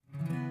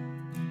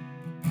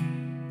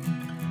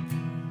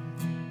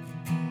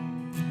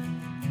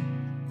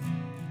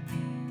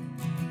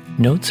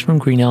Notes from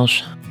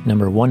Greenelsh,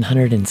 number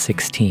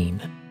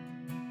 116.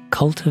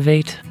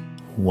 Cultivate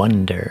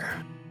wonder.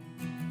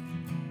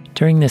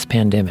 During this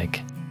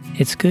pandemic,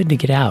 it's good to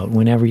get out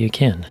whenever you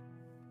can.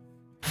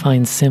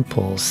 Find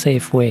simple,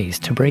 safe ways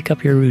to break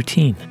up your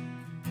routine.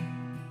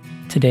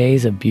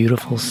 Today's a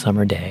beautiful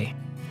summer day,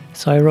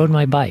 so I rode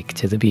my bike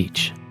to the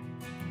beach.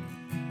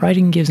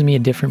 Riding gives me a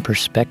different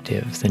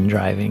perspective than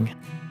driving.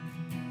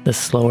 The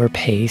slower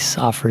pace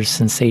offers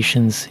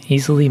sensations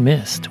easily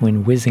missed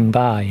when whizzing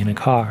by in a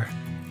car.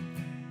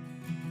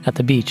 At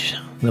the beach,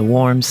 the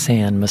warm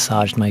sand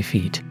massaged my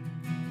feet,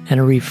 and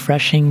a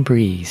refreshing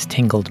breeze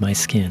tingled my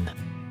skin.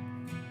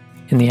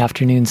 In the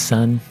afternoon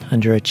sun,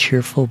 under a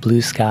cheerful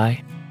blue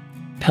sky,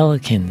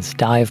 pelicans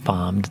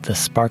dive-bombed the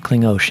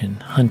sparkling ocean,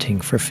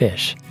 hunting for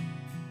fish.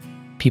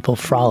 People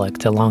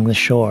frolicked along the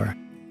shore,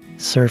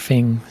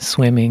 surfing,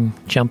 swimming,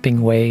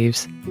 jumping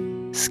waves,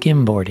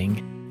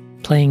 skimboarding,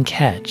 playing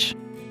catch,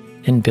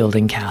 and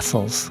building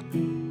castles.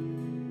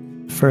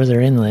 Further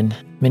inland,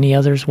 many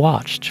others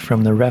watched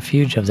from the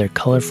refuge of their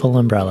colorful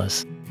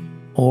umbrellas,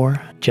 or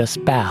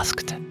just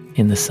basked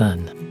in the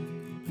sun.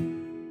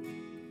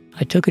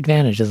 I took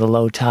advantage of the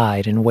low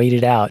tide and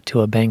waded out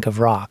to a bank of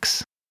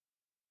rocks.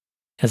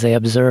 As I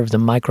observed the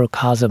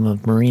microcosm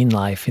of marine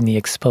life in the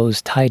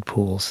exposed tide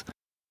pools,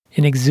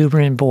 an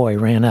exuberant boy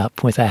ran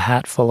up with a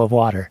hat full of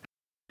water.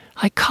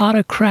 "I caught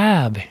a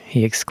crab,"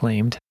 he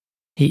exclaimed.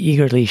 He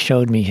eagerly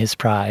showed me his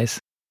prize.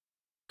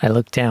 I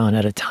looked down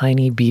at a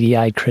tiny,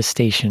 beady-eyed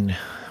crustacean,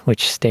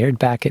 which stared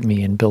back at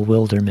me in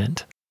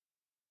bewilderment.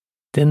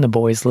 Then the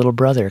boy's little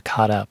brother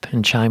caught up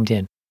and chimed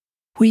in,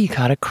 "We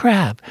caught a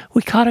crab!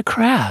 We caught a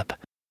crab!"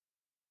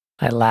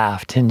 I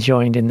laughed and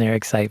joined in their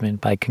excitement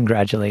by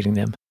congratulating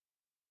them.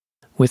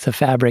 With the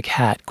fabric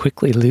hat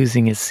quickly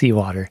losing its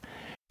seawater,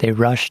 they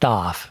rushed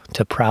off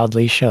to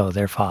proudly show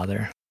their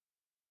father.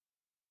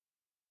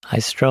 I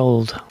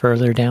strolled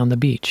further down the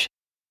beach.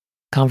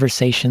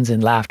 Conversations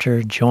and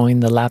laughter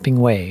joined the lapping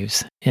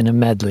waves in a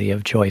medley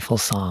of joyful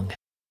song.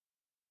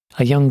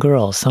 A young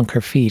girl sunk her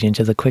feet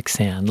into the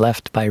quicksand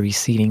left by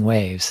receding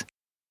waves.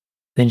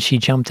 Then she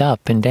jumped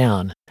up and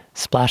down,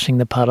 splashing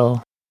the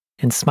puddle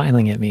and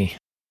smiling at me.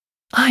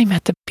 "I'm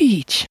at the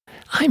beach!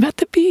 I'm at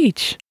the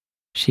beach!"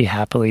 she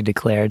happily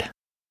declared.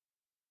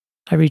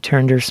 I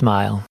returned her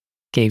smile,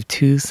 gave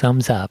 2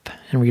 thumbs up,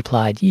 and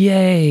replied,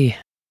 "Yay!"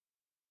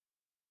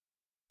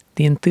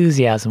 The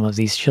enthusiasm of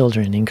these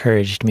children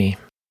encouraged me.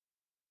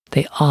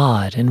 They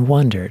awed and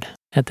wondered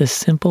at the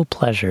simple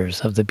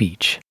pleasures of the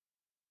beach.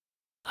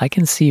 I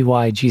can see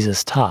why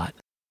Jesus taught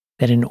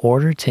that in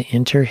order to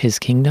enter his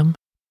kingdom,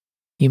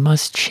 you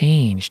must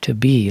change to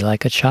be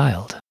like a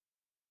child.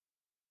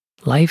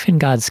 Life in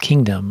God's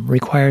kingdom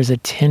requires a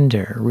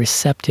tender,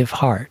 receptive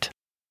heart,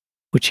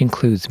 which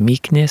includes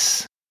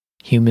meekness,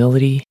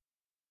 humility,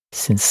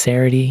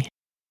 sincerity,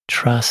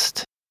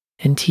 trust,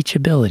 and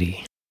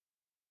teachability.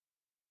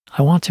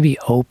 I want to be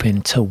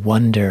open to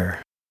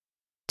wonder,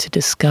 to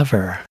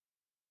discover,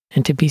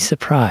 and to be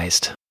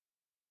surprised.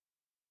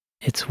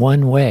 It's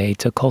one way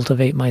to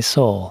cultivate my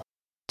soul,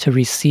 to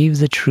receive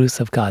the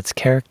truth of God's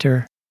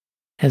character,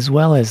 as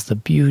well as the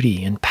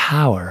beauty and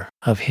power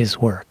of his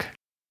work.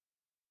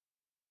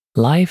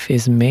 Life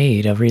is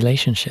made of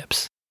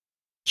relationships,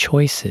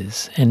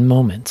 choices, and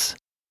moments.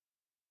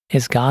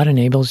 As God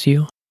enables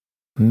you,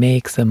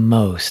 make the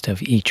most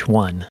of each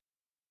one.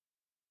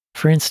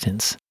 For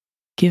instance,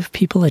 give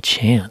people a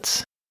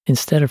chance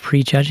instead of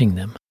prejudging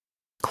them,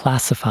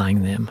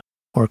 classifying them,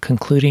 or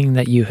concluding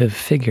that you have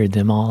figured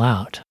them all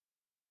out.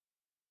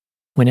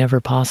 Whenever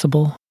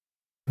possible,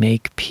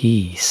 make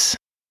peace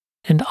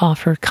and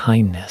offer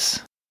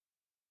kindness.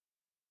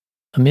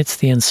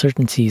 Amidst the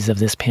uncertainties of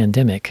this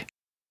pandemic,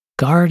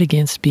 guard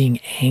against being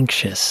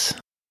anxious,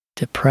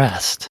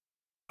 depressed,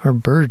 or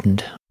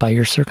burdened by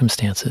your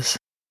circumstances.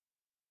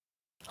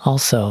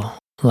 Also,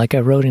 like I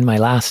wrote in my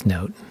last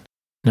note,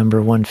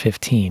 number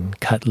 115,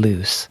 cut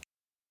loose,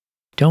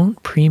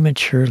 don't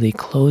prematurely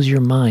close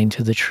your mind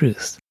to the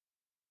truth,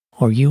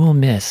 or you will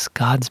miss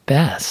God's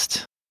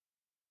best.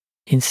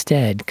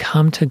 Instead,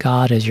 come to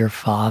God as your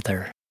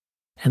Father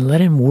and let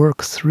him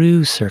work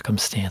through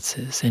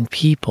circumstances and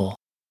people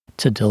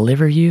to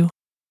deliver you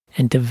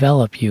and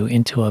develop you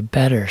into a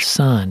better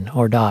son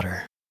or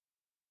daughter.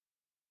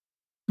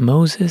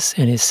 Moses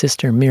and his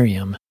sister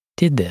Miriam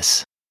did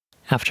this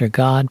after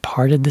God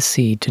parted the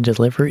sea to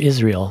deliver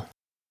Israel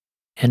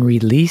and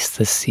released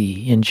the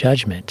sea in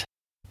judgment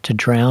to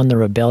drown the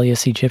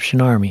rebellious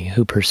Egyptian army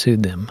who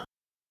pursued them.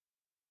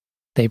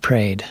 They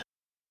prayed,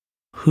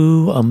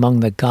 "Who among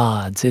the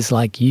gods is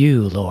like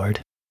you,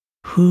 Lord?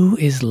 Who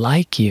is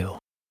like you?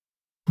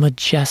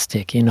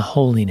 Majestic in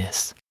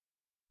holiness,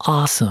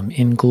 awesome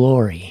in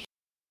glory,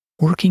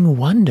 working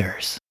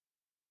wonders.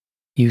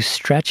 You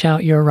stretch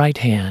out your right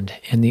hand,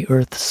 and the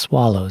earth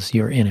swallows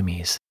your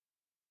enemies.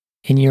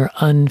 In your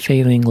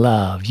unfailing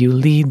love, you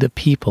lead the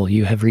people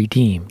you have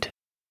redeemed.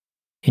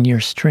 In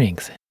your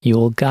strength, you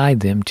will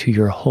guide them to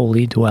your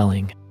holy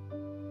dwelling."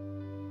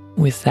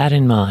 With that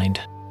in mind,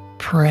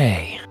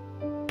 pray,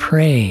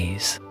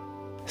 praise,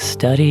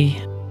 study,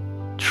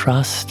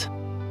 trust,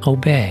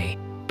 obey,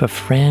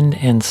 befriend,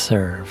 and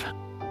serve.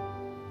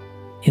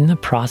 In the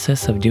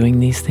process of doing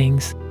these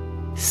things,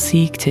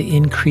 seek to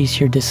increase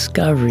your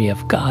discovery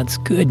of God's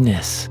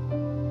goodness,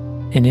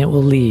 and it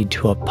will lead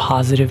to a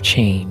positive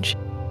change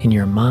in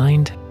your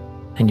mind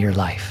and your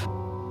life.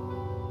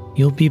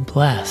 You'll be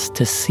blessed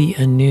to see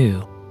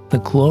anew the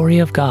glory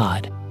of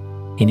God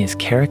in His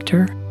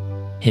character,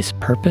 His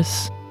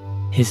purpose,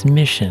 His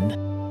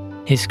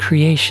mission, His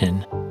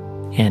creation,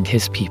 and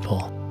His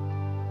people.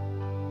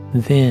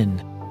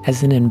 Then,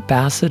 as an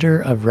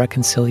ambassador of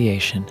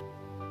reconciliation,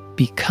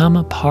 become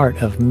a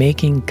part of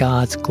making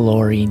God's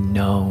glory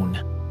known.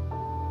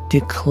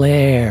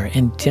 Declare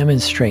and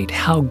demonstrate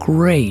how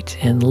great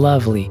and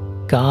lovely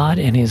God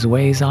and His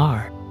ways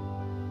are,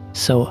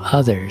 so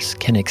others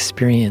can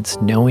experience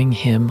knowing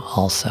Him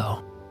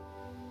also.